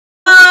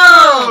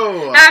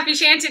Happy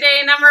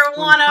Shanty-Day number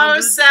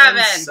 107.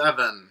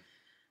 107.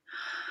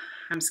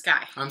 I'm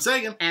Sky. I'm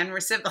Sagan. And we're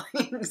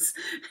siblings.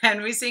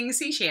 And we sing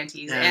sea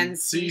shanties and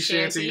sea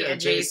shanty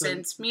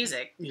adjacent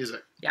music.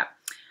 Yep.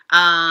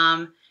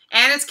 And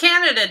it's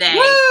Canada Day.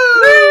 Woo!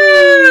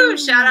 Woo!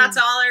 Shout out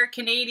to all our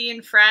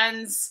Canadian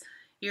friends.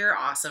 You're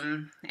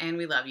awesome. And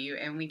we love you.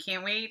 And we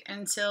can't wait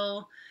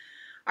until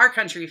our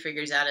country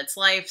figures out its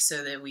life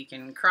so that we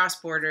can cross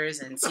borders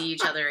and see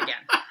each other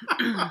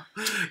again.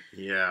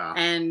 Yeah.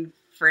 And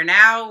for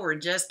now, we're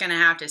just going to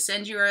have to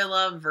send you our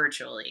love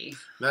virtually.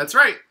 That's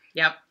right.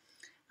 Yep.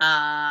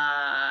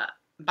 By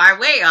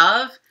way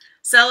of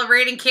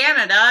celebrating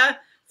Canada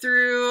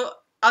through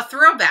a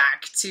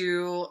throwback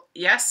to,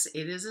 yes,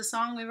 it is a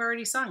song we've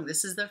already sung.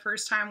 This is the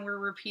first time we're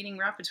repeating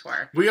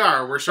repertoire. We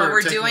are. We're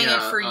doing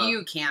it for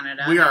you,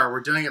 Canada. We are. We're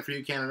doing it for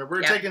you, Canada.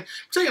 We're taking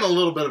a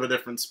little bit of a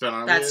different spin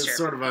on it. That's true. It's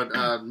sort of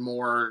a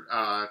more,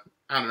 I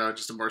don't know,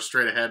 just a more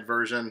straight ahead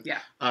version. Yeah.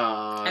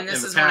 And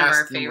this is one of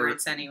our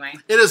favorites anyway.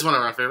 It is one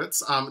of our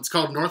favorites. It's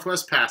called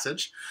Northwest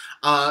Passage.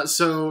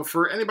 So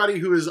for anybody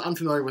who is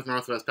unfamiliar with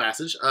Northwest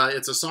Passage,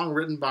 it's a song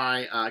written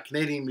by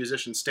Canadian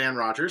musician Stan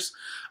Rogers,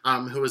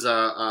 who was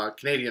a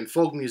Canadian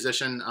folk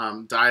musician,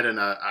 died in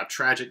a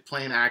tragic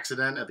plane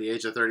accident at the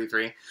age of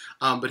 33.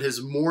 But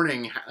his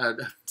morning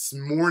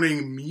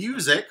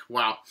music,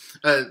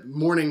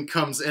 morning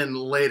comes in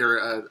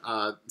later,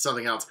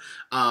 something else.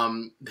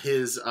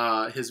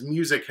 His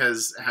music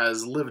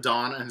has lived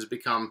on and has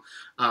become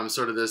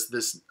sort of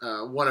this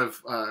one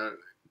of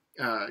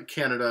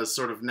Canada's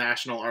sort of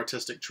national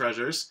artistic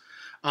treasures.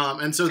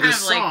 And so this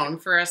song,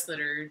 like for us that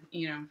are,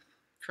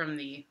 from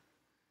the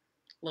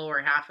lower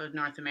half of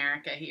North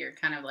America here,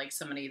 kind of like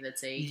somebody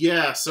that's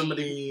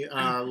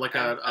like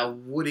a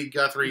Woody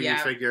Guthrie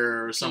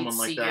figure or someone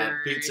like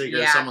that. Pete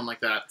Seeger, someone like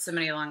that.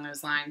 Somebody along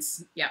those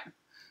lines. Yep.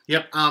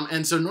 Yep.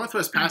 And so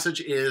Northwest Passage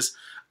is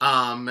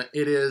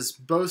it is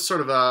both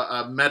sort of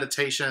a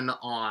meditation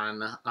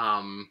on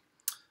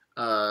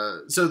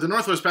so the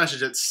Northwest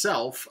Passage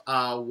itself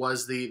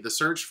was the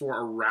search for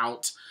a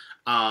route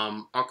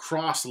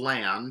across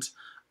land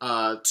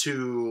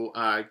to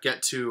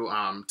get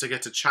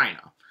to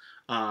China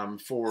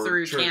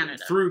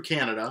through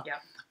Canada.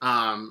 Yep.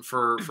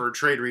 For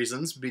trade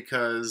reasons,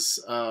 because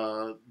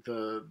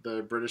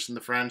the British and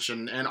the French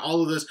and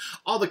all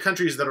the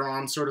countries that are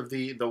on sort of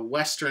the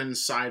western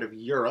side of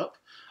Europe,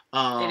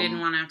 they didn't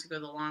want to have to go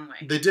the long way.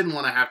 They didn't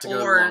want to have to go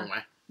the long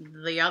way.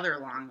 The other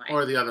long way.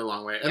 Or the other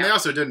long way. And they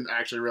also didn't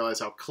actually realize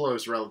how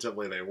close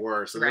relatively they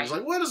were. So they're just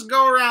like, let us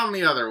go around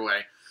the other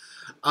way.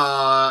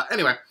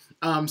 Anyway,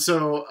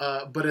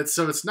 but it's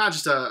not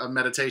just a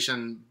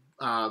meditation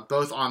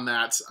both on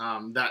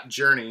that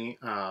journey,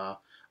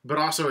 but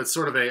also it's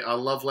sort of a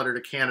love letter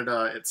to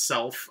Canada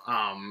itself.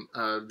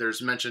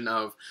 There's mention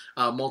of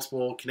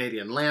multiple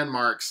Canadian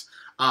landmarks.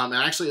 And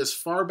actually, as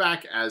far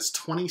back as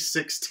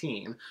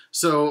 2016.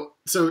 So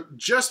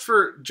just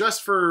for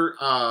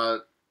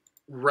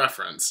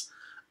reference,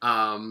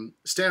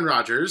 Stan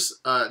Rogers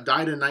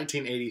died in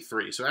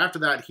 1983. So after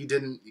that, he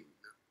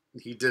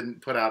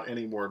didn't put out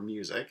any more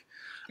music.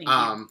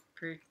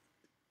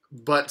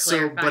 But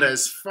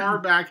as far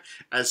back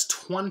as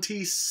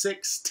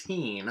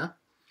 2016,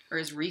 or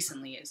as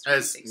recently as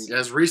 2016,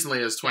 as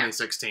recently as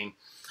 2016.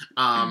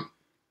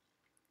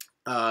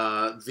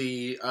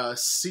 The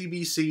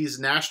CBC's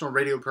national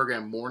radio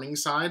program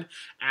Morningside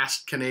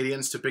asked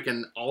Canadians to pick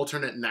an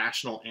alternate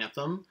national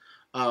anthem.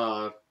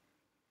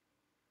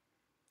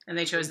 And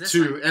they chose this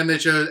one. And they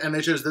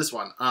chose this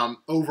one.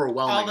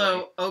 Overwhelmingly.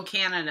 Although "O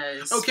Canada"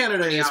 is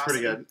awesome.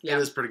 Pretty good. Yeah.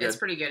 It is pretty good. It's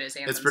pretty good as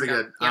anthem. It's pretty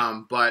good.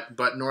 Yep.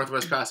 But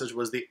Northwest Passage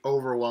was the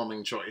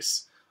overwhelming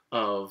choice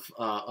of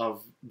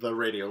the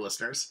radio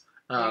listeners.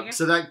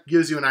 So that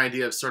gives you an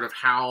idea of sort of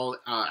how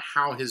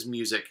his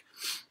music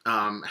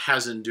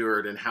has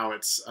endured and how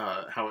it's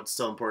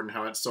still important,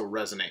 how it still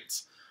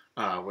resonates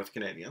with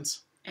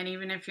Canadians. And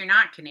even if you're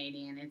not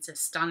Canadian, it's a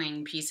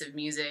stunning piece of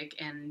music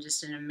and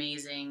just an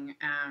amazing,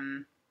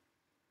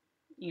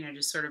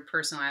 just sort of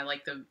personal. I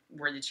like the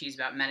word that you use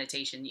about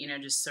meditation.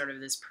 Just sort of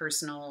this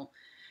personal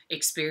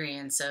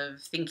experience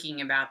of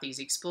thinking about these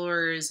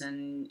explorers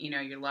and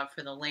your love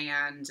for the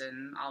land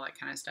and all that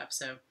kind of stuff.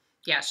 So.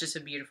 Yeah, it's just a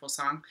beautiful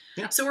song.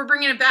 Yeah. So we're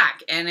bringing it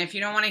back. And if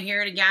you don't want to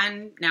hear it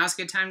again, now's a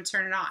good time to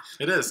turn it off.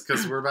 It is,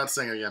 because we're about to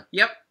sing again.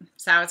 Yep.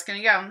 That's how it's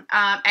going to go.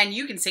 And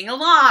you can sing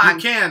along.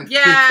 You can.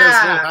 Yeah.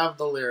 Because we'll have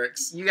the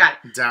lyrics. You got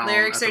it. Down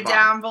lyrics at are the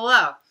bottom. down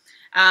below.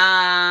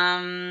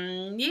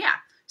 Yeah.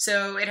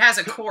 So it has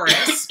a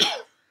chorus.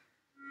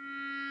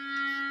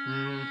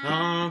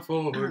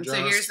 So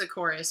here's the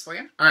chorus for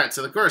you. All right,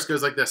 so the chorus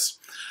goes like this.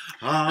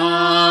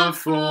 For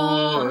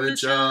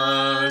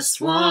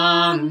just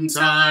one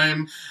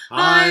time,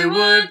 I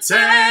would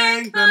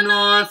take the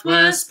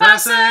Northwest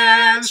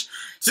Passage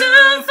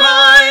to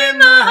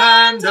find the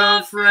hand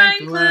of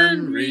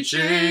Franklin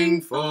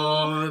reaching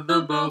for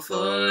the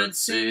Beaufort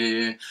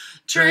Sea,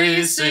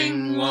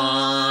 tracing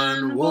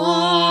one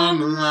warm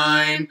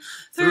line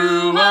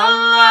through a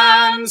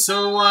land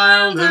so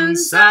wild and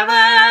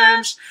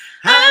savage.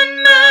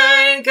 and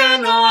make a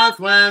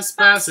northwest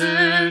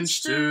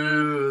passage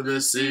to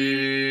the sea.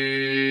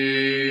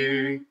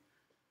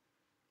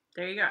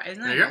 There you go.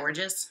 Isn't that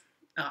gorgeous?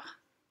 Oh,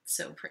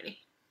 so pretty.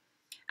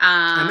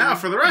 And now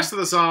for the rest of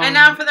the song. And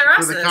now for the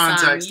rest of the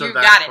context song. of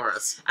that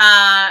chorus.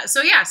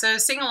 So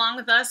sing along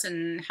with us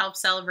and help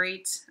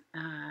celebrate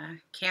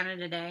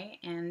Canada Day,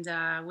 and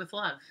with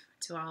love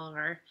to all of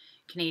our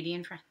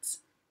Canadian friends.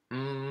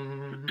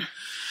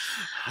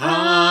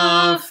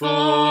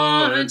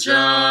 For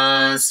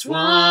just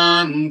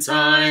one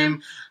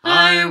time,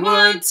 I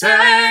would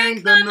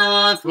take the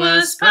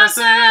Northwest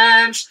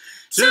Passage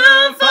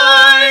to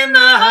find the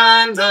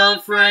hand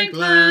of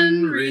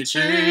Franklin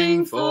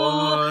reaching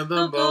for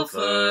the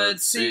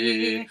Beaufort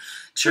Sea,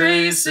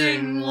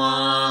 tracing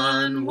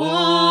one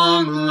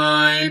warm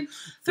line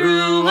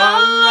through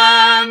a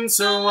land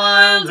so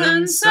wild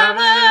and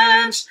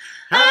savage,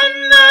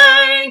 and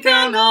make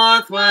a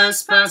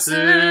northwest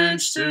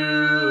passage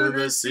to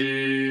the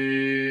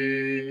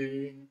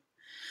sea.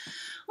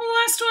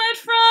 Westward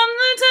from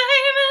the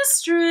Davis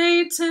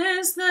Strait,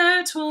 'tis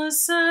there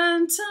 'twas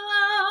sent to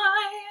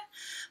lie,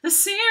 the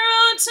sea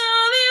road to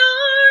the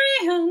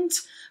Orient,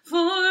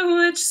 for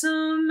which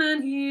so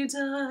many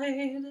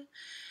died,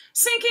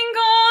 sinking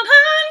gold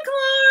and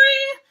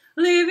glory,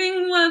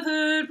 leaving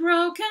weathered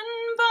broken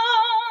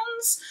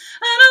bones,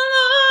 and a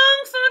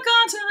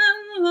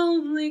long-forgotten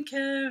lonely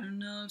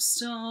cairn of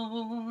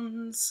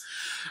stones.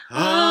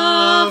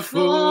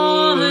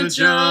 For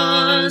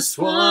just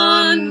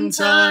one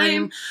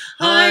time,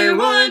 I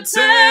would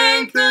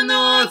take the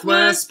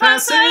Northwest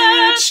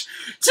Passage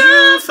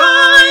to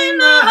find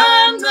the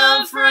hand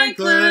of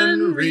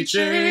Franklin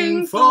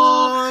reaching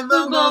for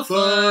the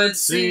Beaufort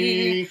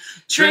Sea,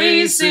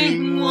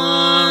 tracing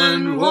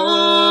one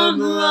warm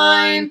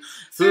line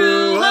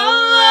through a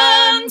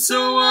land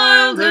so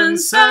wild and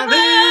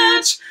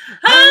savage,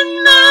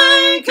 and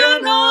make a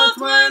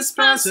northwest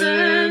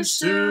passage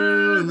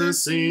to the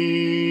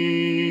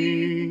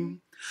sea.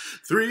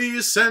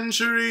 3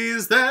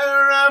 centuries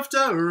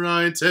thereafter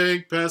I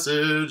take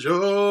passage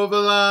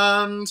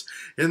overland,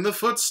 in the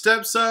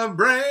footsteps of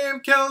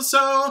brave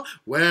Kelso,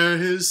 where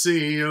his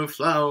sea of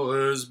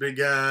flowers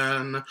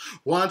began,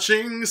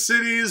 watching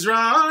cities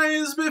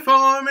rise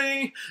before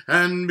me,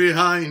 and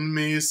behind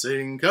me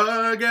sink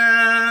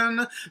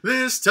again.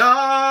 This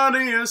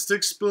tardiest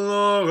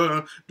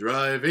explorer,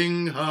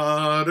 driving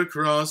hard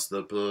across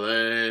the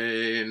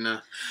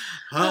plain.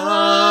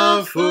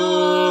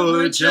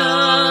 For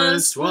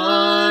just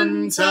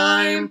one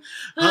time,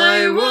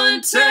 I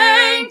would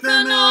take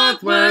the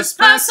Northwest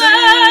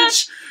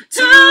Passage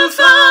to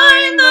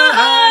find the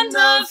hand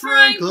of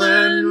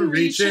Franklin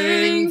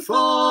reaching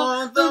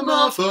for the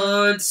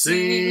Beaufort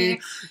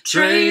Sea,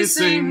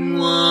 tracing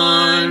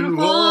one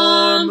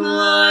warm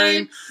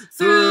line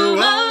through a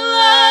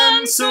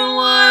land so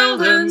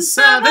wild and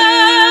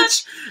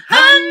savage,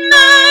 and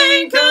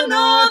make a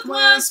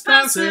northwest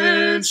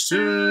passage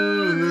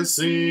to the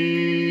sea.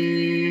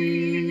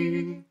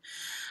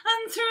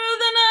 And through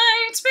the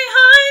night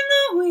behind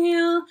the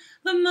wheel,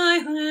 the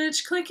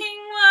mileage clicking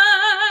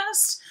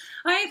west,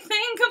 I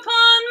think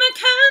upon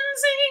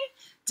Mackenzie,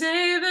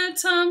 David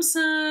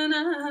Thompson,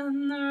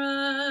 and the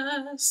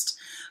rest,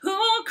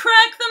 who'll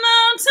crack the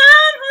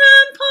mountain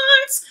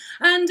ramparts,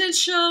 and did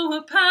show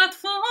a path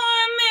for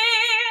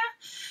me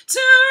to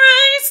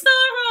race the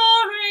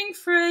roaring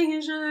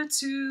Fraser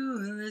to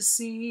the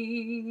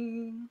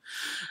sea.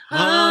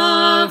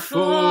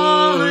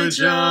 For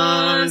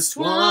just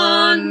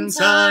one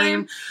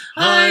time,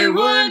 I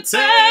would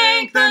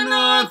take the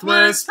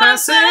Northwest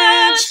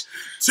Passage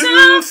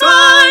to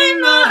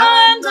find the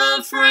hand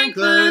of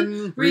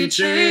Franklin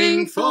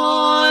reaching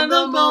for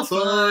the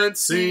Beaufort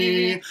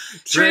Sea,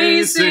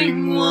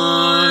 tracing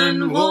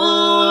one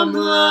warm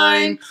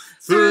line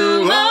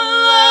through a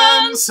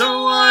land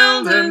so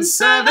wild and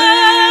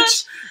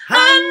savage,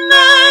 and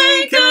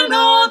make a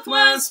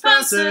northwest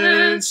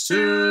passage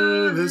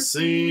to the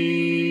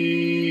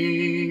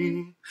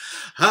sea.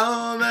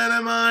 How then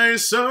am I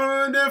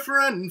so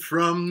different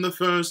from the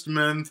first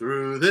men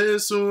through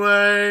this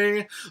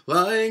way?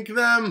 Like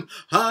them,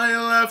 I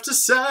left a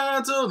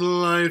settled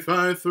life,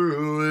 I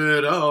threw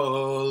it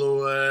all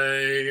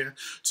away,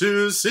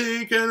 to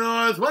seek a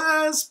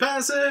northwest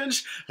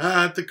passage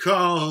at the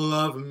call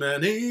of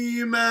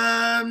many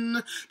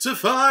men, to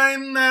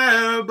find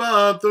there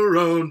but the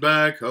road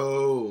back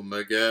home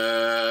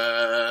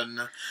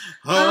again.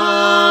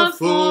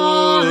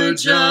 For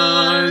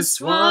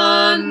just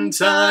one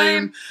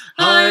time,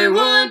 I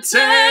would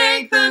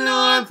take the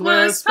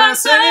Northwest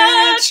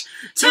Passage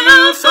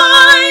to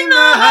find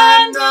the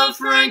hand of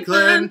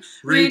Franklin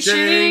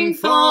reaching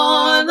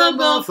for the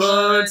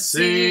Beaufort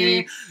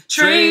Sea,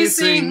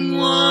 tracing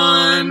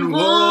one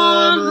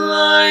warm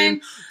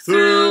line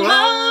through a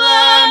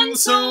land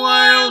so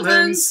wild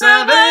and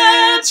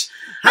savage,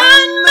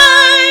 and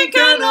make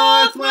a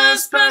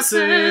northwest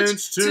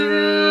passage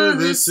to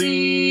the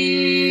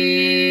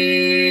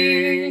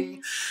sea.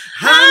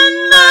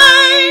 And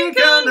make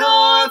a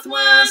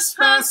northwest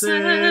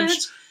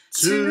passage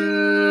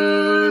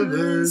to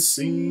the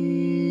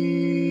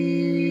sea.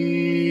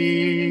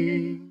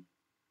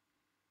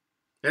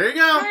 There you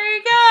go. There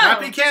you go.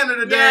 Happy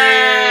Canada Day.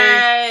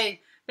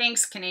 Yay!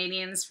 Thanks,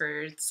 Canadians,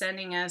 for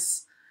sending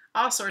us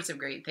all sorts of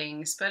great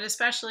things, but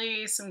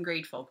especially some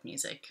great folk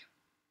music.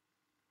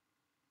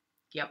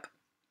 Yep.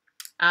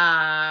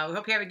 We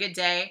hope you have a good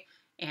day,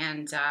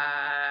 and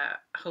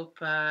hope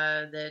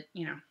that,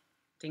 you know,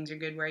 things are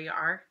good where you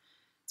are.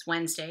 It's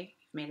Wednesday.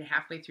 We've made it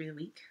halfway through the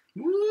week.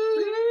 Woo!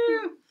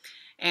 Woo!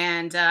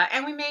 And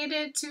we made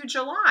it to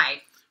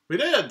July. We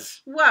did.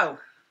 Whoa.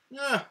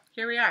 Yeah.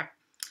 Here we are.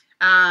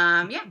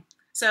 Yeah.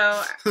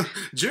 So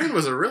June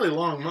was a really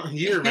long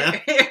year,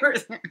 man.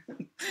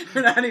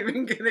 We're not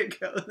even gonna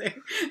go there.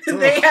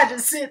 They had to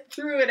sit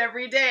through it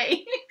every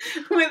day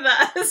with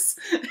us.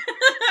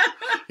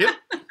 Yep.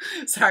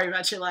 Sorry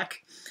about your luck.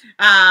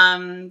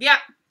 Yeah.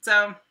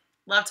 So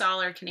love to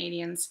all our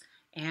Canadians,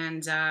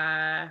 and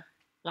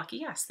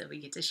lucky us that we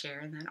get to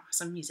share in that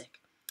awesome music.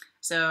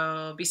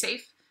 So be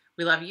safe.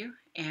 We love you,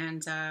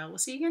 and we'll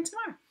see you again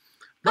tomorrow.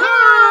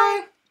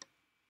 Bye.